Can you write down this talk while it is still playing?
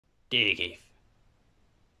Dear Keith,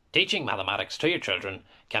 teaching mathematics to your children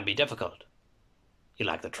can be difficult. You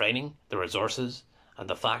lack the training, the resources, and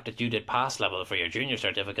the fact that you did pass level for your junior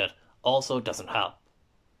certificate also doesn't help.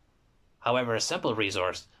 However, a simple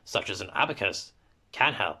resource such as an abacus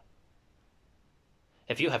can help.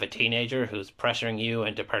 If you have a teenager who's pressuring you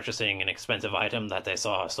into purchasing an expensive item that they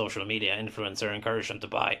saw a social media influencer encourage them to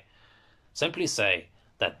buy, simply say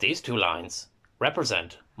that these two lines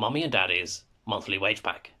represent Mummy and Daddy's monthly wage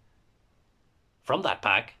pack. From that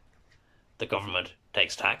pack, the government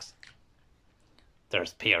takes tax.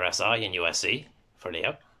 There's PRSI in USC for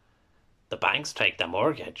Leo. The banks take the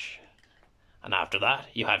mortgage. And after that,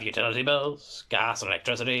 you have utility bills, gas and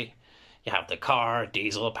electricity. You have the car,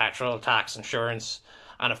 diesel, petrol, tax, insurance.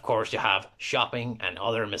 And of course, you have shopping and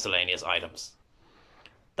other miscellaneous items.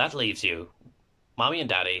 That leaves you, Mommy and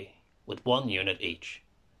Daddy, with 1 unit each.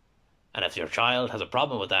 And if your child has a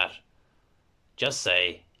problem with that, just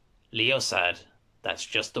say, Leo said, that's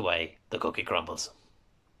just the way the cookie crumbles.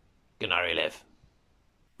 Good night, live.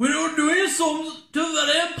 We are doing something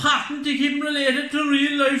very important to keep related to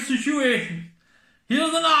real life situations. Here's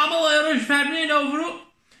a normal Irish family in Overall,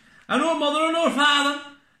 and our mother and our father,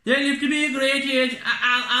 they live to be a great age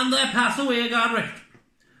and they pass away, God rest.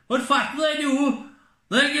 But what do?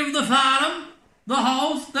 They give the farm, the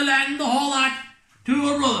house, the land, the whole lot to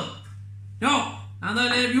your brother. No, and they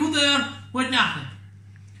leave you there with nothing.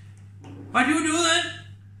 What you do then?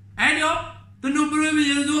 Add up the number of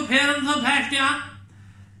years your parents have passed on.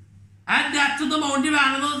 Add that to the amount of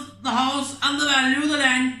animals, the house, and the value of the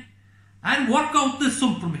land, and work out this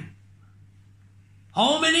sum for me.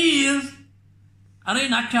 How many years are I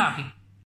not talking?